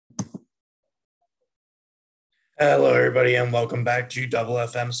Hello, everybody, and welcome back to Double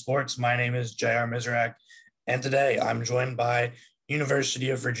FM Sports. My name is J.R. Mizrak, and today I'm joined by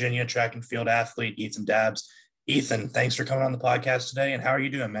University of Virginia track and field athlete Ethan Dabbs. Ethan, thanks for coming on the podcast today, and how are you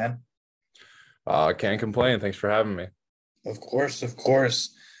doing, man? Can't complain. Thanks for having me. Of course, of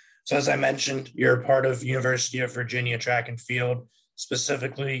course. So, as I mentioned, you're part of University of Virginia track and field.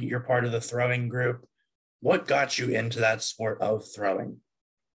 Specifically, you're part of the throwing group. What got you into that sport of throwing?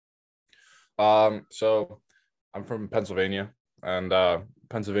 So I'm from Pennsylvania, and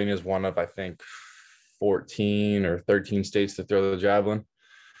Pennsylvania is one of, I think, 14 or 13 states to throw the javelin.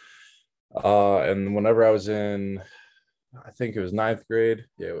 And whenever I was in, I think it was ninth grade.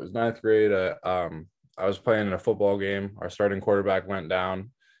 Yeah, it was ninth grade. I was playing in a football game. Our starting quarterback went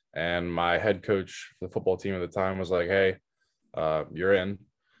down, and my head coach for the football team at the time was like, "Hey, you're in.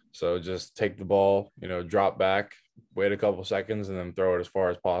 So just take the ball, drop back, wait a couple seconds, and then throw it as far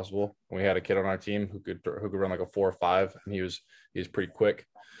as possible." And we had a kid on our team who could run like a 4.5, and he was pretty quick.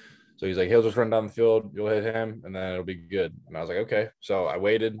 So he's like, he'll just run down the field, you'll hit him, and then it'll be good. And I was like, okay. So I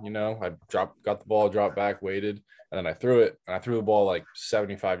waited, I got the ball, dropped back, waited, and then I threw it, and I threw the ball like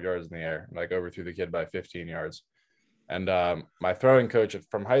 75 yards in the air, and like overthrew the kid by 15 yards. And my throwing coach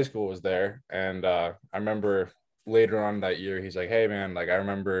from high school was there, and I remember later on that year, he's like, "Hey man, like I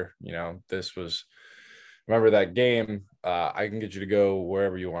remember, remember that game. I can get you to go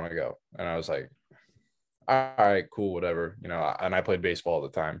wherever you want to go." And I was like, "All right, cool, whatever." And I played baseball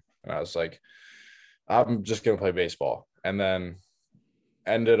at the time, and I was like, "I'm just gonna play baseball." And then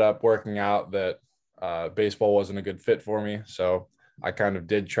ended up working out that baseball wasn't a good fit for me, so I kind of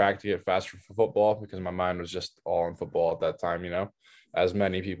did track to get faster for football because my mind was just all in football at that time, as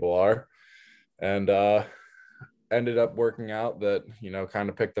many people are. And ended up working out that, kind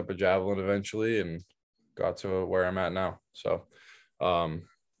of picked up a javelin eventually and got to where I'm at now. Um,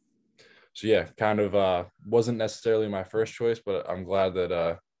 so yeah, kind of wasn't necessarily my first choice, but I'm glad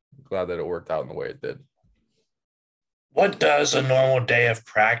that it worked out in the way it did. What does a normal day of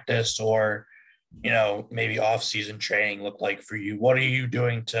practice or maybe off-season training look like for you? What are you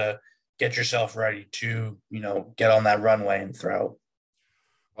doing to get yourself ready to, get on that runway and throw?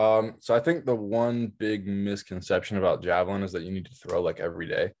 So I think the one big misconception about javelin is that you need to throw like every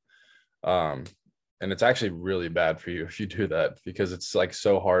day. Um, and it's actually really bad for you if you do that because it's like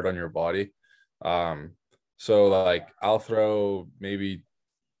so hard on your body. Um, so like I'll throw maybe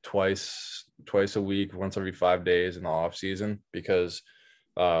twice a week, once every 5 days in the off season because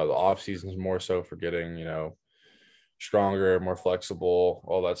the off season is more so for getting, stronger, more flexible,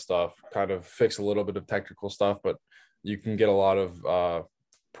 all that stuff, kind of fix a little bit of technical stuff, but you can get a lot of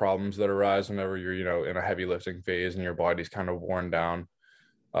problems that arise whenever you're, in a heavy lifting phase and your body's kind of worn down.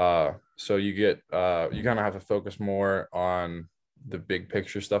 So you kind of have to focus more on the big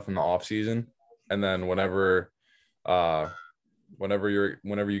picture stuff in the off season. And then uh, whenever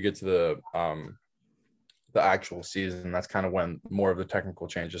you get to the actual season, that's kind of when more of the technical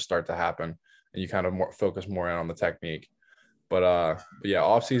changes start to happen and you kind of focus more in on the technique. But yeah,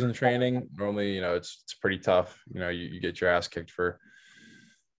 off season training, normally, it's pretty tough. You get your ass kicked for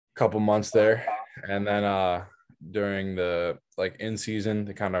a couple months there. And then during the like in season,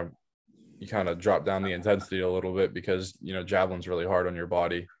 you kind of drop down the intensity a little bit because, javelin's really hard on your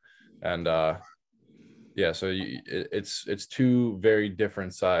body. And yeah, so it's two very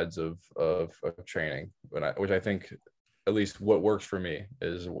different sides of training, which I think at least what works for me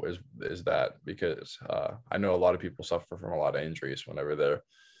is that because I know a lot of people suffer from a lot of injuries whenever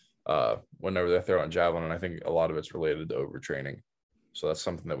they're throwing javelin, and I think a lot of it's related to overtraining. So that's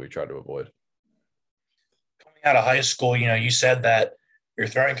something that we try to avoid. Coming out of high school, you said that your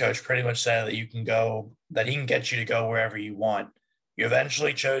throwing coach pretty much said that he can get you to go wherever you want. You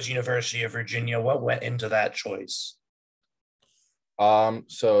eventually chose University of Virginia. What went into that choice?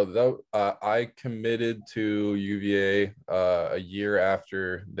 So though I committed to UVA a year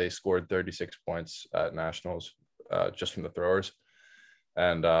after they scored 36 points at nationals, just from the throwers.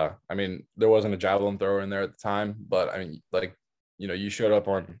 And I mean, there wasn't a javelin thrower in there at the time, but I mean, like, you showed up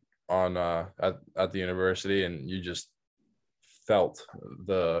at the university and you just felt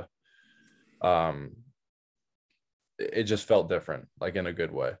um it just felt different, like in a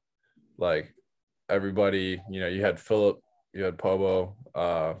good way. Like everybody, you had Philip, you had Pobo,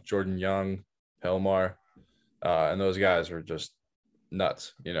 Jordan Young, Helmar, and those guys were just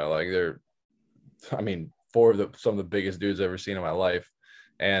nuts. Like I mean, some of the biggest dudes I've ever seen in my life,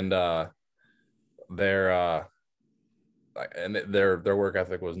 and they're and their work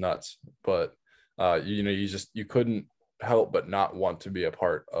ethic was nuts. But you couldn't help but not want to be a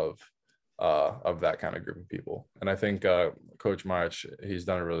part of that kind of group of people. And I think Coach March, he's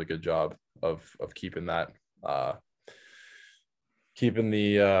done a really good job of keeping that keeping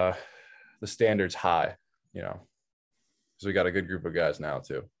the standards high, because we got a good group of guys now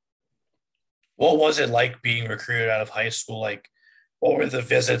too. What was it like being recruited out of high school? Like, what were the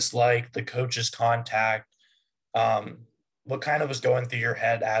visits like, the coaches' contact? What kind of was going through your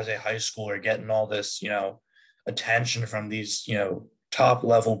head as a high schooler, getting all this, attention from these, top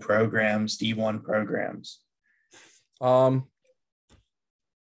level programs, D1 programs? Um,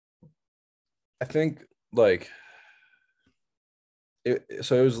 I think like it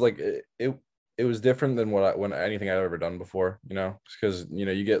was like it was different than when anything I've ever done before, because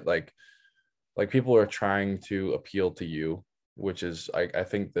you get like people are trying to appeal to you, which is I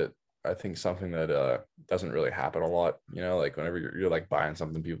think something that doesn't really happen a lot, like whenever you're like buying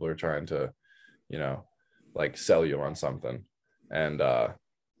something, people are trying to, you know, like sell you on something. And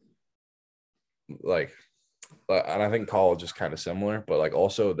like and I think college is kind of similar, but like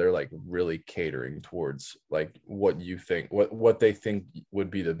also they're like really catering towards like what you think, what they think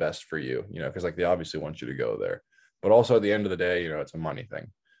would be the best for you, because like they obviously want you to go there, but also at the end of the day, it's a money thing,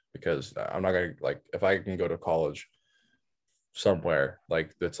 because I'm not gonna, like, if I can go to college somewhere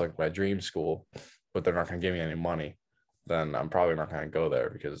like that's like my dream school, but they're not gonna give me any money, then I'm probably not gonna go there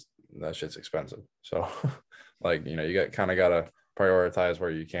because that shit's expensive. So like, you gotta prioritize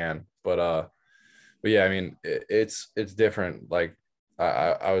where you can, but yeah, I mean, it's different. Like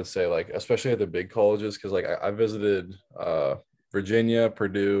I would say, like, especially at the big colleges, because like I visited Virginia,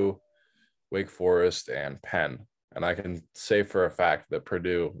 Purdue, Wake Forest, and Penn, and I can say for a fact that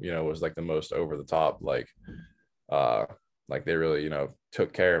Purdue, was like the most over the top. Uh, like they really,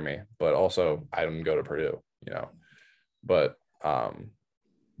 took care of me. But also, I didn't go to Purdue, But but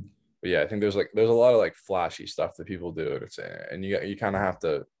yeah, I think there's a lot of like flashy stuff that people do, and you kind of have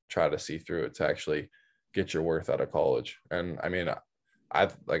to try to see through it to actually get your worth out of college. And I mean, I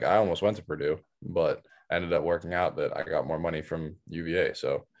almost went to Purdue, but ended up working out that I got more money from UVA,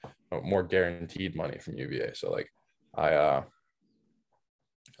 so more guaranteed money from UVA. So like I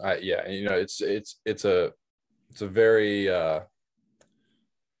yeah, it's a very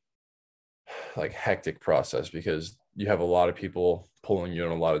like hectic process, because you have a lot of people pulling you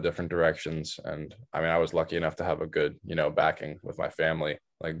in a lot of different directions. And I mean, I was lucky enough to have a good, backing with my family,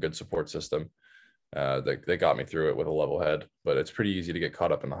 like a good support system. They got me through it with a level head, but it's pretty easy to get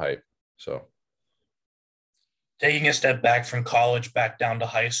caught up in the hype. So Taking a step back from college back down to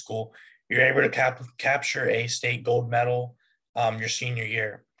high school, you're able to capture a state gold medal your senior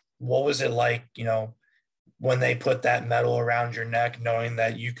year. What was it like, when they put that medal around your neck, knowing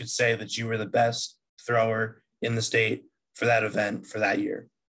that you could say that you were the best thrower in the state for that event for that year?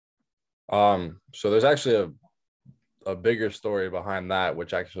 so there's actually a bigger story behind that,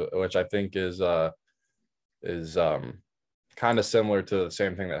 which I think is kind of similar to the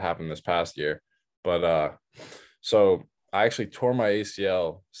same thing that happened this past year. But so I actually tore my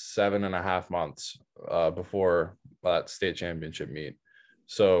ACL 7.5 months before that state championship meet.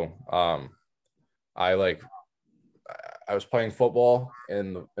 So I like I was playing football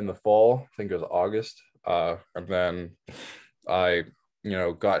in the fall. I think it was August. And then I,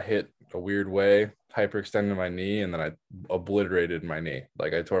 got hit a weird way, hyperextended my knee, and then I obliterated my knee.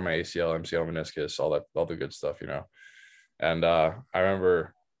 Like I tore my ACL, MCL, meniscus, all the good stuff, And I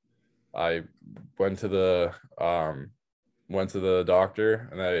remember I went to the doctor,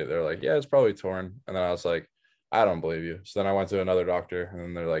 and they're like, yeah, it's probably torn. And then I was like, I don't believe you. So then I went to another doctor, and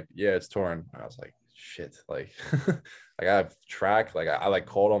then they're like, yeah, it's torn. And I was like, shit, like like I have track, like I like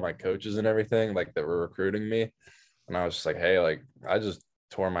called all my coaches and everything, like that were recruiting me. And I was just like, hey, like I just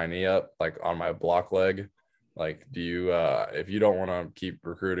tore my knee up like on my block leg. Like, do you if you don't want to keep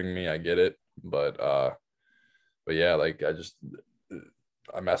recruiting me, I get it. But yeah, like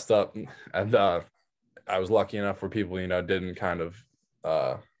I messed up, and I was lucky enough where people, didn't kind of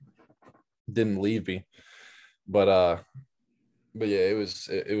didn't leave me. But yeah,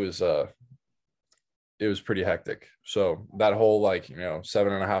 it was pretty hectic. So that whole, like,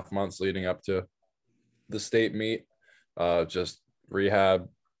 7.5 months leading up to the state meet, just rehab,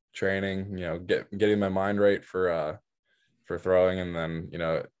 training, getting my mind right for throwing, and then,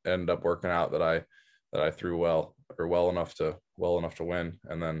 ended up working out that I threw well, or well enough to win.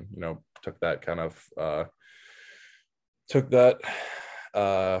 And then, took that kind of took that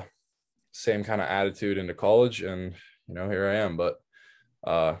same kind of attitude into college, and here I am. But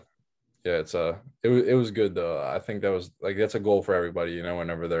yeah, it was good though. I think that's a goal for everybody,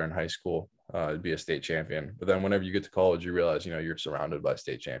 whenever they're in high school, to be a state champion. But then whenever you get to college, you realize, you're surrounded by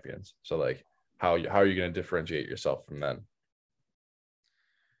state champions. So like how are you going to differentiate yourself from them?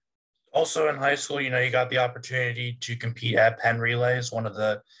 Also in high school, you got the opportunity to compete at Penn Relays, one of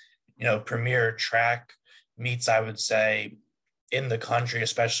the, premier track meets, I would say, in the country,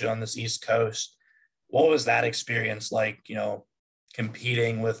 especially on this East Coast. What was that experience like,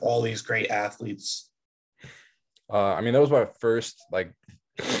 competing with all these great athletes? I mean, that was my first, like,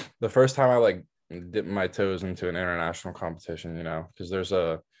 the first time I like dipped my toes into an international competition, because there's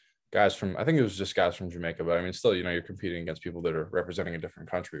guys from, I think it was just guys from Jamaica, but I mean, still, you're competing against people that are representing a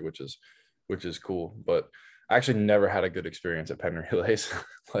different country, which is cool. But I actually never had a good experience at pen relays.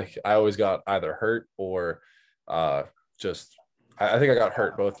 Like, I always got either hurt or just, I think I got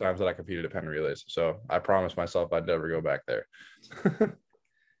hurt both times that I competed at pen relays. So I promised myself I'd never go back there.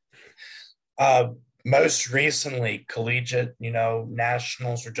 Most recently, collegiate,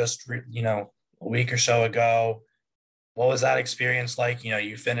 nationals were just, a week or so ago. What was that experience like?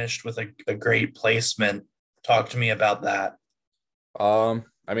 You finished with a great placement. Talk to me about that. I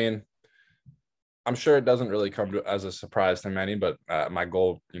mean, I'm sure it doesn't really come as a surprise to many, but my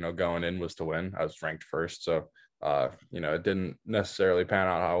goal, going in was to win. I was ranked first, so it didn't necessarily pan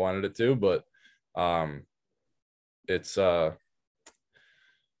out how I wanted it to, but it's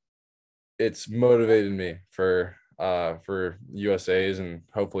motivated me for USA's and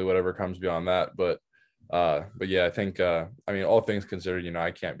hopefully whatever comes beyond that. But yeah, I think I mean, all things considered, I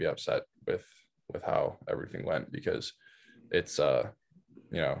can't be upset with how everything went, because it's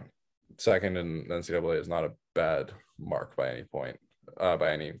second in NCAA is not a bad mark by any point,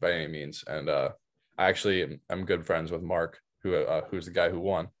 by any means. And I actually am good friends with Mark, who's the guy who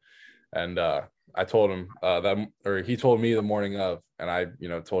won. And I told him or he told me the morning of, and I,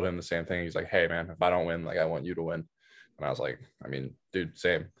 told him the same thing. He's like, "Hey man, if I don't win, like, I want you to win." And I was like, I mean, dude,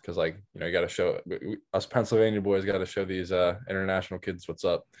 same. Cause like, you got to show us Pennsylvania boys got to show these international kids what's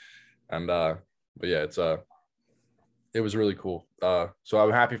up. And but yeah, it was really cool. So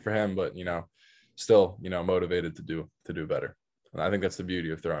I'm happy for him, but still, motivated to do better. And I think that's the beauty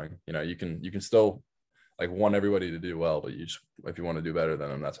of throwing. You can still like want everybody to do well, but if you want to do better than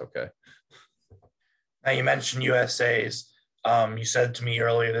them, that's okay. Now, you mentioned USA's. You said to me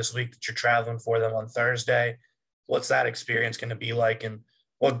earlier this week that you're traveling for them on Thursday. What's that experience going to be like, and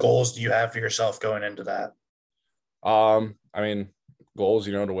what goals do you have for yourself going into that? I mean, goals,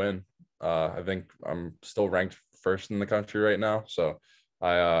 to win. I think I'm still ranked first in the country right now, so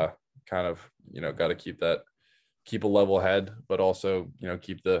I kind of got to keep a level head, but also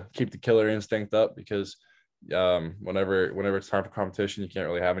keep the killer instinct up, because whenever it's time for competition, you can't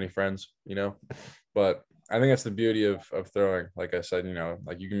really have any friends, but I think that's the beauty of throwing. Like I said,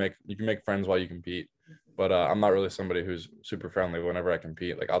 like you can make friends while you compete, but I'm not really somebody who's super friendly whenever I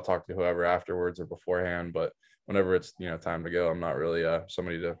compete. Like, I'll talk to whoever afterwards or beforehand, but whenever it's time to go, I'm not really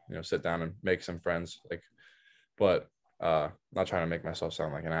somebody to sit down and make some friends. Like, but not trying to make myself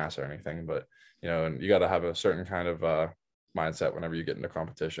sound like an ass or anything, but and you got to have a certain kind of mindset whenever you get into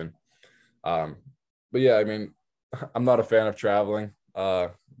competition. But yeah, I mean, I'm not a fan of traveling,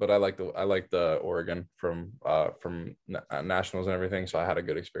 but I like the Oregon from nationals and everything, so I had a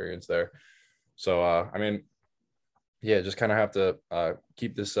good experience there. So I mean, yeah, just kind of have to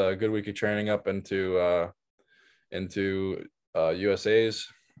keep this good week of training up into USA's,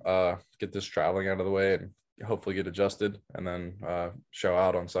 get this traveling out of the way, and hopefully get adjusted, and then show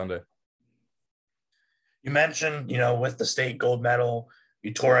out on Sunday. You mentioned, with the state gold medal,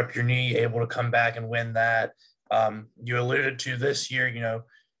 you tore up your knee, able to come back and win that. You alluded to this year,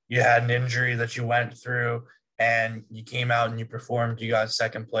 you had an injury that you went through, and you came out and you performed. You got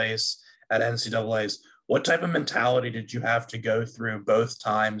second place at NCAA's. What type of mentality did you have to go through both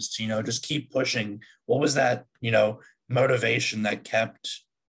times to, just keep pushing? What was that, motivation that kept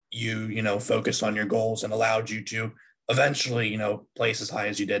you, focused on your goals and allowed you to eventually, place as high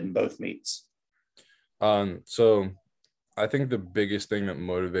as you did in both meets? So I think the biggest thing that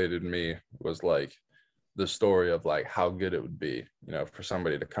motivated me was like the story of like how good it would be, for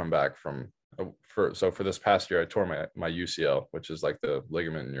somebody to come back from for this past year, I tore my UCL, which is like the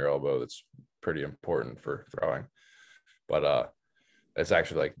ligament in your elbow that's pretty important for throwing. But it's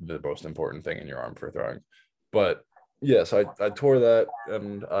actually like the most important thing in your arm for throwing. But yes, I tore that,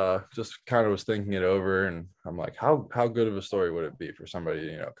 and just kind of was thinking it over, and I'm like, how good of a story would it be for somebody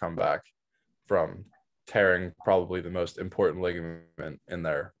to, come back from tearing probably the most important ligament in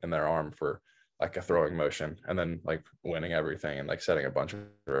their arm for like a throwing motion, and then like winning everything and like setting a bunch of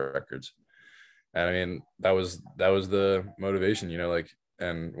records. And I mean, that was the motivation, like,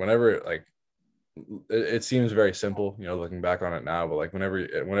 and whenever like it seems very simple, looking back on it now, but like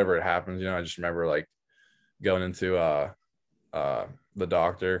whenever it happens, I just remember like going into the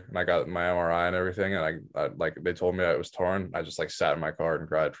doctor, and I got my MRI and everything, and I like they told me I was torn. I just like sat in my car and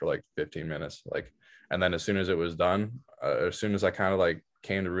cried for like 15 minutes, like, and then as soon as it was done, as soon as I kind of like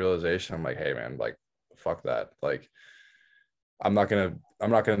came to realization, I'm like, hey man, like fuck that. Like, I'm not gonna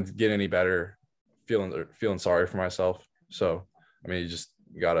get any better feeling sorry for myself. So I mean,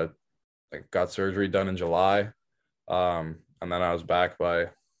 you gotta like got surgery done in July. And then I was back by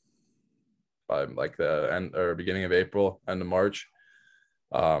like the end or beginning of April, end of March.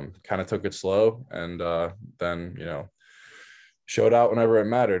 Kind of took it slow, and then showed out whenever it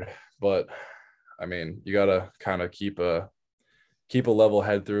mattered. But I mean, you gotta kind of keep a level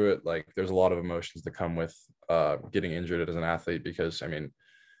head through it. Like, there's a lot of emotions that come with getting injured as an athlete, because I mean,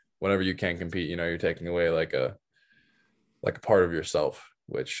 whenever you can't compete, you're taking away like a part of yourself,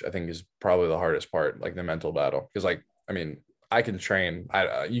 which I think is probably the hardest part, like the mental battle. Because like, I mean, I can train.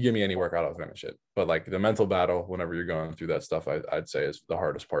 You give me any workout, I'll finish it. But like the mental battle, whenever you're going through that stuff, I'd say is the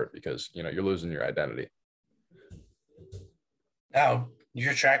hardest part, because you're losing your identity. Now,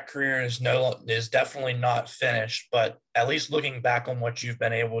 your track career is definitely not finished, but at least looking back on what you've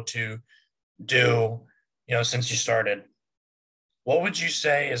been able to do, since you started, what would you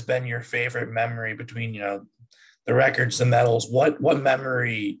say has been your favorite memory between, the records, the medals? What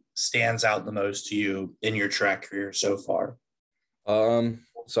memory stands out the most to you in your track career so far?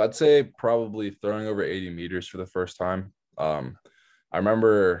 So I'd say probably throwing over 80 meters for the first time. I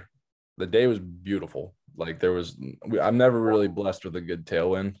remember the day was beautiful. Like, I'm never really blessed with a good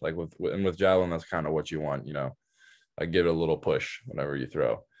tailwind. Like with javelin, that's kind of what you want, I give it a little push whenever you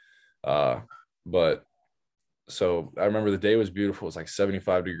throw. But so I remember the day was beautiful. It was like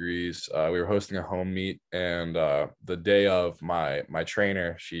 75 degrees. We were hosting a home meet, and the day of my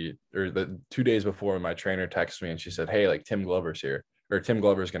trainer, the 2 days before, my trainer texted me and she said, "Hey, like Tim Glover's here, or Tim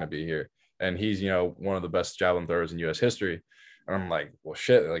Glover's going to be here. And he's, one of the best javelin throwers in US history." And I'm like, well,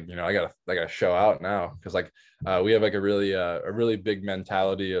 shit, like, I gotta show out now. Cause like, we have like a really big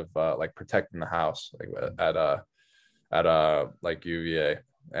mentality of like protecting the house, like at like UVA.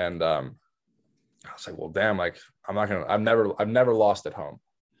 And I was like, well, damn, like I've never lost at home.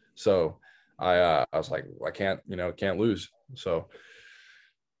 So I was like, well, I can't lose. So,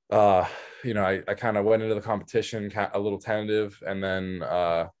 I kind of went into the competition a little tentative, and then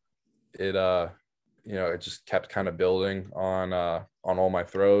it, it just kept kind of building on all my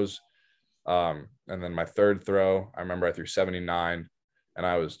throws. And then my third throw, I remember I threw 79, and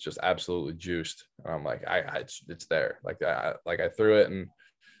I was just absolutely juiced. And I'm like, it's there. Like I threw it, and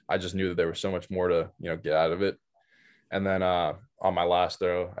I just knew that there was so much more to, get out of it. And then on my last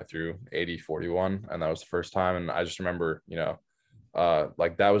throw, I threw 80-41, and that was the first time. And I just remember,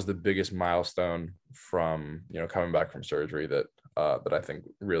 like that was the biggest milestone from, coming back from surgery that I think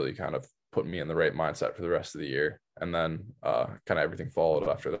really kind of put me in the right mindset for the rest of the year. And then kind of everything followed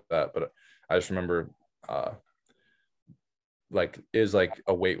after that. But I just remember like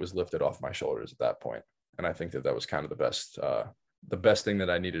a weight was lifted off my shoulders at that point. And I think that was kind of the best thing that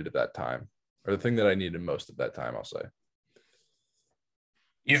I needed at that time, or the thing that I needed most at that time, I'll say.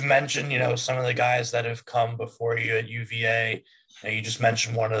 You've mentioned, some of the guys that have come before you at UVA. You just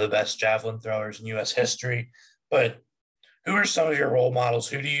mentioned one of the best javelin throwers in U.S. history. But who are some of your role models?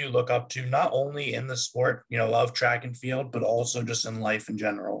 Who do you look up to, not only in the sport, of track and field, but also just in life in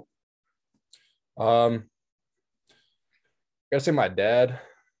general? I gotta say my dad.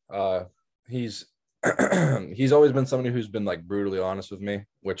 He's he's always been somebody who's been like brutally honest with me,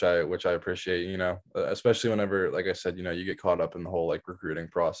 which I appreciate, especially whenever, like I said, you get caught up in the whole like recruiting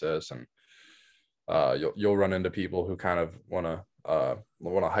process, and you'll run into people who kind of want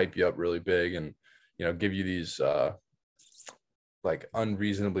to hype you up really big, and give you these like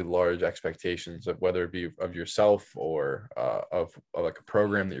unreasonably large expectations of whether it be of yourself or of like a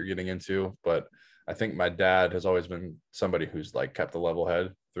program that you're getting into. But I think my dad has always been somebody who's like kept a level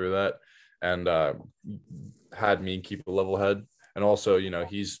head through that, and had me keep a level head. And also,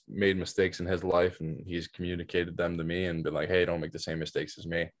 he's made mistakes in his life, and he's communicated them to me and been like, hey, don't make the same mistakes as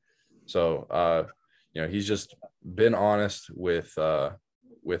me. So, he's just been honest with the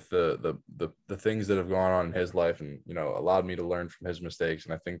things that have gone on in his life, and, allowed me to learn from his mistakes.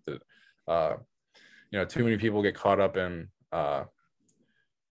 And I think that, too many people get caught up in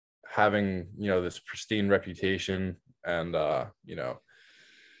having, this pristine reputation, and,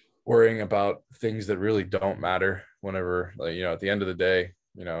 worrying about things that really don't matter whenever, like, at the end of the day,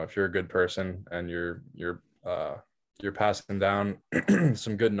 if you're a good person and you're passing down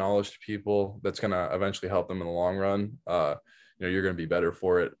some good knowledge to people, that's going to eventually help them in the long run. You're going to be better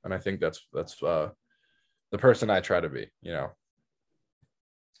for it. And I think that's the person I try to be. Now,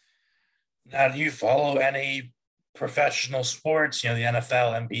 do you follow any professional sports, the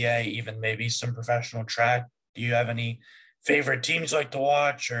NFL, NBA, even maybe some professional track? Do you have any favorite teams you like to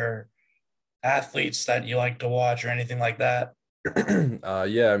watch, or athletes that you like to watch, or anything like that?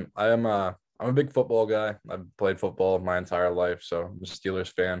 Yeah, I'm I'm a big football guy. I've played football my entire life, so I'm a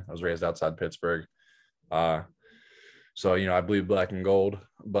Steelers fan. I was raised outside Pittsburgh. Uh, so I bleed black and gold.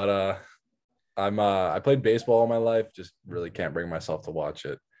 But I played baseball all my life. Just really can't bring myself to watch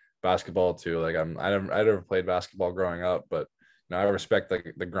it. Basketball too. Like I never played basketball growing up, but I respect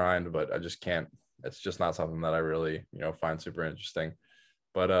like the grind, but I just can't. It's just not something that I really find super interesting.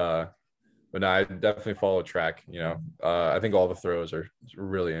 But but no, I definitely follow track. I think all the throws are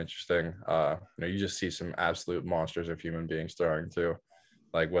really interesting. You just see some absolute monsters of human beings throwing too,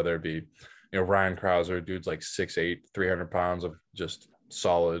 like whether it be Ryan Krauser, dude's like 6'8", 300 pounds of just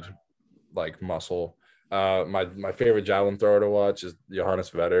solid like muscle. My favorite javelin thrower to watch is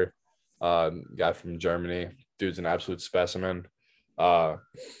Johannes Vetter, guy from Germany. Dude's an absolute specimen. Uh,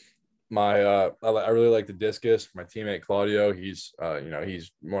 I really like the discus. My teammate Claudio, he's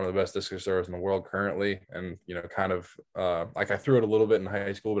he's one of the best discus throwers in the world currently, and kind of like I threw it a little bit in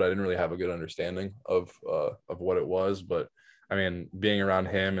high school, but I didn't really have a good understanding of what it was. But I mean, being around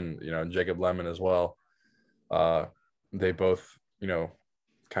him and Jacob Lemon as well, they both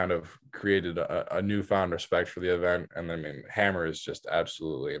kind of created a newfound respect for the event. And I mean, hammer is just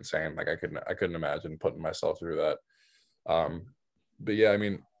absolutely insane. Like I couldn't imagine putting myself through that. But yeah, I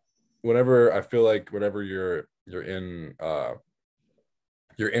mean, whenever you're in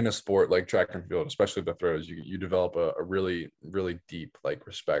a sport like track and field, especially the throws, you develop a really really deep like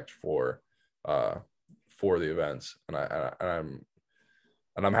respect for the events. And I'm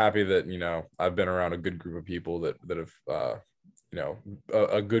happy that I've been around a good group of people that have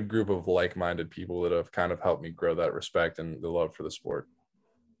a good group of like-minded people that have kind of helped me grow that respect and the love for the sport.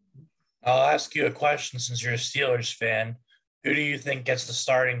 I'll ask you a question since you're a Steelers fan. Who do you think gets the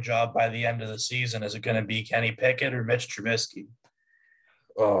starting job by the end of the season? Is it going to be Kenny Pickett or Mitch Trubisky?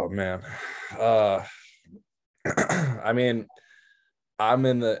 Oh man. Uh I mean, I'm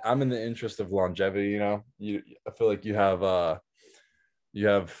in the interest of longevity. I feel like you have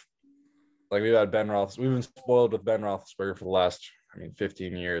like we've been spoiled with Ben Roethlisberger for the last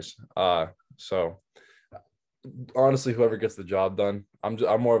 15 years. So honestly, whoever gets the job done,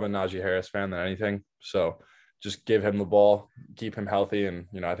 I'm more of a Najee Harris fan than anything. So just give him the ball, keep him healthy, and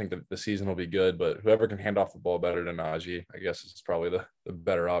I think that the season will be good. But whoever can hand off the ball better than Najee, I guess is probably the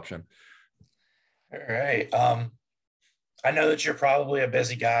better option. All right. I know that you're probably a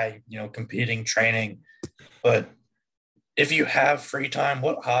busy guy, competing, training, but if you have free time,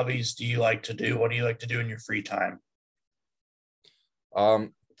 what hobbies do you like to do? What do you like to do in your free time?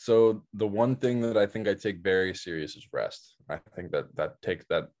 So the one thing that I think I take very serious is rest. I think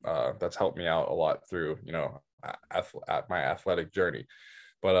that's helped me out a lot through at my athletic journey.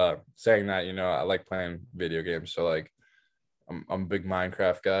 But saying that, I like playing video games. So like I'm a big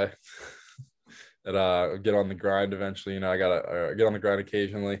Minecraft guy. That get on the grind eventually. I gotta get on the grind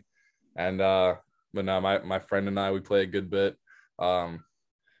occasionally. And but now my friend and I, we play a good bit. But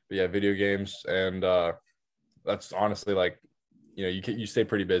yeah, video games, and that's honestly like you stay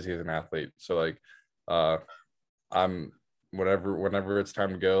pretty busy as an athlete. So like uh I'm whenever it's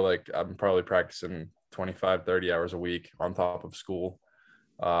time to go, like I'm probably practicing 25-30 hours a week on top of school,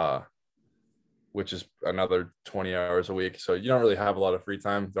 uh which is another 20 hours a week. So you don't really have a lot of free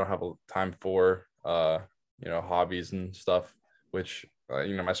time. Don't have a time for hobbies and stuff, which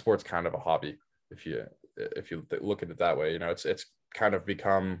my sport's kind of a hobby if you look at it that way. It's kind of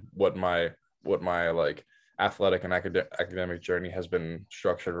become what my like athletic and academic journey has been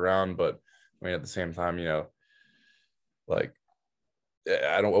structured around. But at the same time, like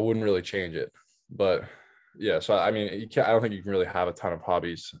I wouldn't really change it. But yeah, so I don't think you can really have a ton of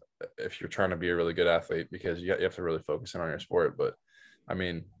hobbies if you're trying to be a really good athlete, because you have to really focus in on your sport. But I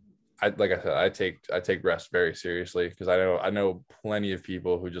mean, like I said, I take rest very seriously, because I know plenty of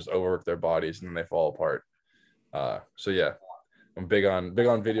people who just overwork their bodies and then they fall apart. So yeah, I'm big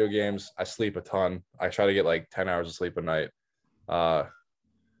on video games. I sleep a ton. I try to get like 10 hours of sleep a night. Uh,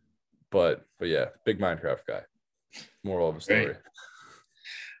 but yeah, big Minecraft guy. Moral of the Great. story.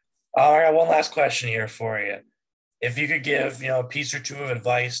 All right, one last question here for you. If you could give, a piece or two of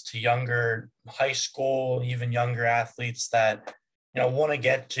advice to younger high school, even younger athletes that, want to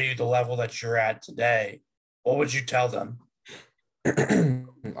get to the level that you're at today, what would you tell them?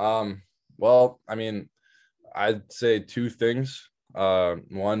 Well, I'd say two things.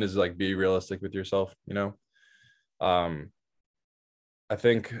 One is like be realistic with yourself. Um, I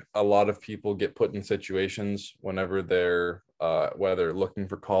think a lot of people get put in situations whenever they're whether looking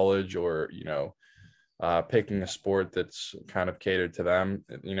for college or picking a sport that's kind of catered to them.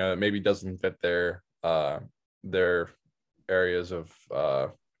 It maybe doesn't fit their areas of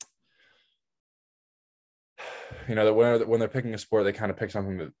that when they're picking a sport, they kind of pick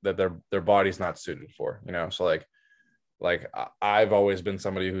something that their body's not suited for, so I've always been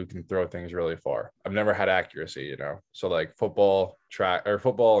somebody who can throw things really far. I've never had accuracy, so like football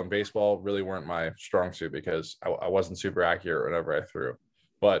and baseball really weren't my strong suit because I wasn't super accurate whenever I threw.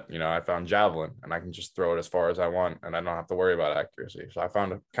 But I found javelin, and I can just throw it as far as I want, and I don't have to worry about accuracy. So I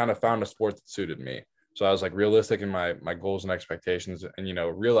found a sport that suited me. So I was like realistic in my goals and expectations,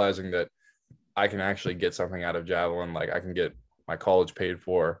 and realizing that I can actually get something out of javelin. Like I can get my college paid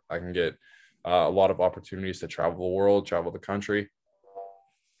for. I can get a lot of opportunities to travel the world, travel the country.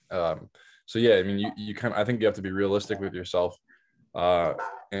 So yeah, I mean, I think you have to be realistic with yourself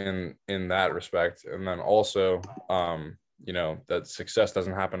in that respect, and then also that success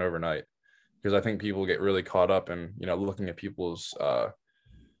doesn't happen overnight, because I think people get really caught up in looking at people's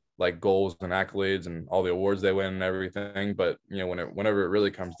like goals and accolades and all the awards they win and everything. But whenever it really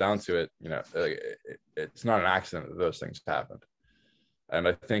comes down to it, it's not an accident that those things happened. And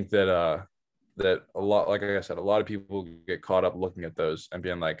I think that that a lot, like I said, a lot of people get caught up looking at those and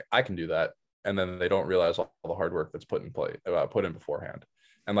being like, I can do that, and then they don't realize all the hard work that's put in beforehand.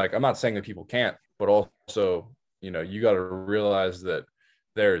 And like, I'm not saying that people can't, but also you got to realize that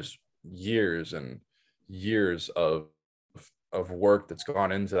there's years and years of work that's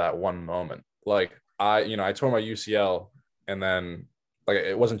gone into that one moment. Like I tore my UCL, and then like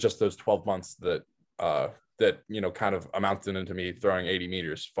it wasn't just those 12 months that kind of amounted into me throwing 80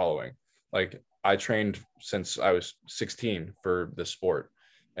 meters following. Like I trained since I was 16 for this sport,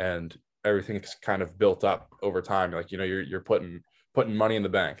 and everything's kind of built up over time. Like you're putting money in the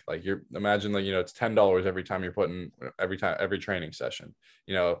bank. Like you're imagine like it's $10 every time you're putting every training session.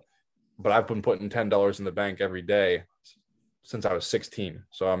 But I've been putting $10 in the bank every day since I was 16.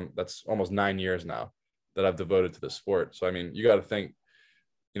 So that's almost 9 years now that I've devoted to the sport. So I mean, you got to think,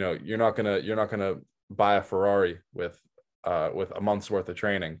 you're not gonna buy a Ferrari with a month's worth of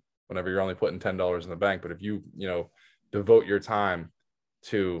training whenever you're only putting $10 in the bank. But if you devote your time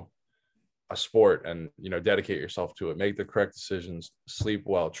to a sport and dedicate yourself to it, make the correct decisions, sleep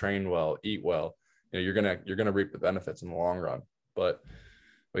well, train well, eat well, you're gonna reap the benefits in the long run. But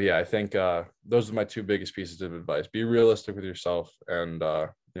yeah, I think those are my two biggest pieces of advice. Be realistic with yourself, and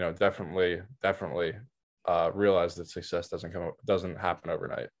definitely realize that success doesn't happen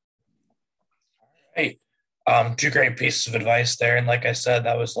overnight. Hey, two great pieces of advice there. And like I said,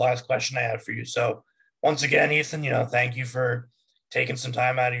 that was the last question I had for you. So once again, Ethan, thank you for taking some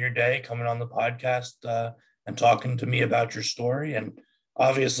time out of your day, coming on the podcast and talking to me about your story. And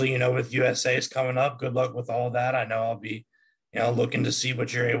obviously, with USA's coming up, good luck with all that. I know I'll be, looking to see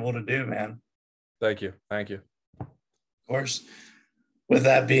what you're able to do, man. Thank you. Of course. With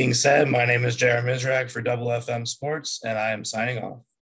that being said, my name is Jared Mizrak for FFM Sports, and I am signing off.